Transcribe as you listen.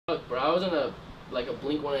was in a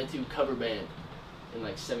Blink 182 cover band in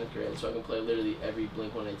like 7th grade, so I can play literally every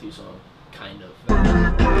Blink 182 song, kind of. I'm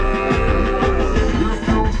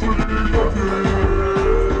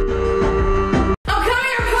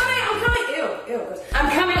coming. Ew, gross. I'm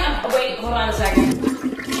coming. Wait, hold on a second.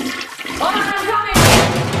 Hold on, I'm coming.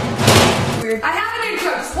 Weird. I have an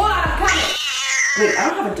intro. Just hold on, I'm coming. Wait, I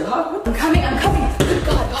don't have a dog. I'm coming. Good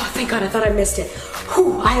God. Oh, thank God. I thought I missed it.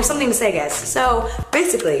 Whew, I have something to say, guys. So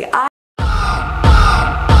basically,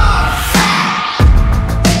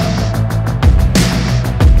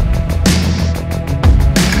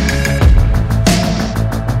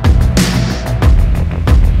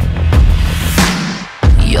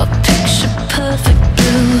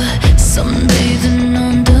 sunbathing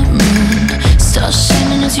on the moon, stars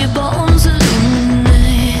shining as your bones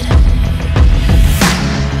illuminate.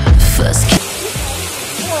 First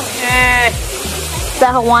Is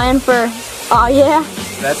that Hawaiian for oh yeah?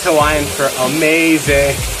 That's Hawaiian for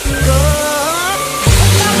amazing.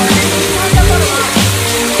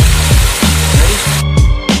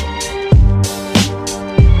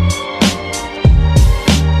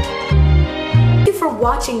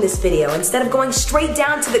 watching this video instead of going straight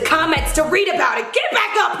down to the comments to read about it. Get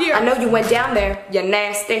back up here! I know you went down there, you're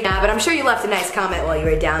nasty. Nah, but I'm sure you left a nice comment while you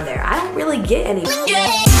were down there. I don't really get any.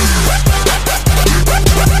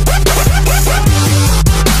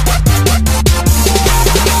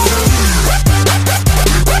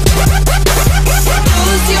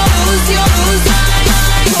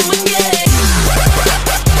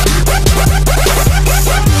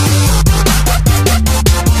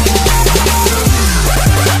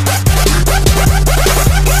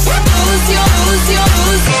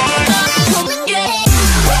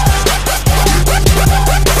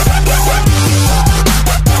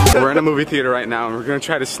 We're in a movie theater right now and we're gonna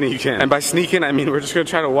try to sneak in. And by sneak in, I mean we're just gonna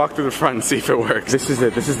try to walk through the front and see if it works. This is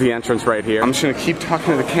it. This is the entrance right here. I'm just gonna keep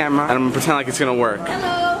talking to the camera and I'm gonna pretend like it's gonna work.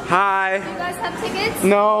 Hello. Hi. You guys have tickets?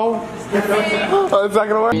 No. Oh, it's not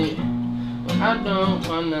gonna work. I don't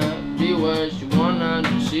wanna be what you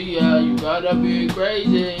wanna see ya. You gotta be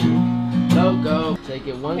crazy. Loco. Take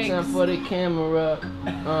it one time for the camera.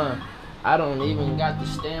 I don't even got the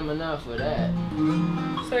stamina for that.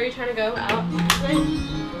 So are you trying to go out?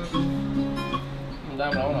 I'm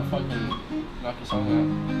down, but I wanna fucking knock your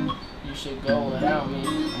song out. You should go without me.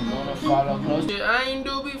 I'm gonna follow close. Shit I ain't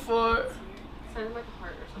do before. Sounded like a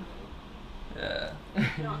heart or something. Yeah.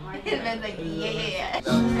 It meant like yeah.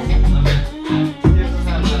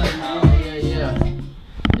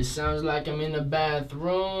 Yeah. It sounds like I'm in the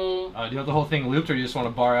bathroom. Do you have the whole thing looped or you just want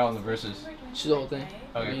to bar out in the verses? Just the whole thing.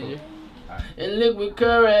 Okay, cool. And liquid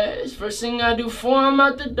courage, first thing I do before I'm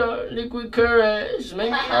out the door, liquid courage.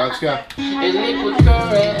 Maybe. Alright, let's go. And liquid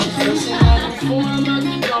courage, first thing I do before I'm out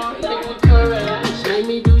the door, liquid courage. Make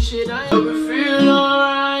me do shit I ever feel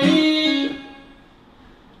alright.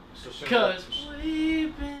 Cause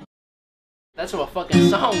that's what fucking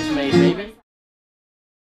song's made, baby.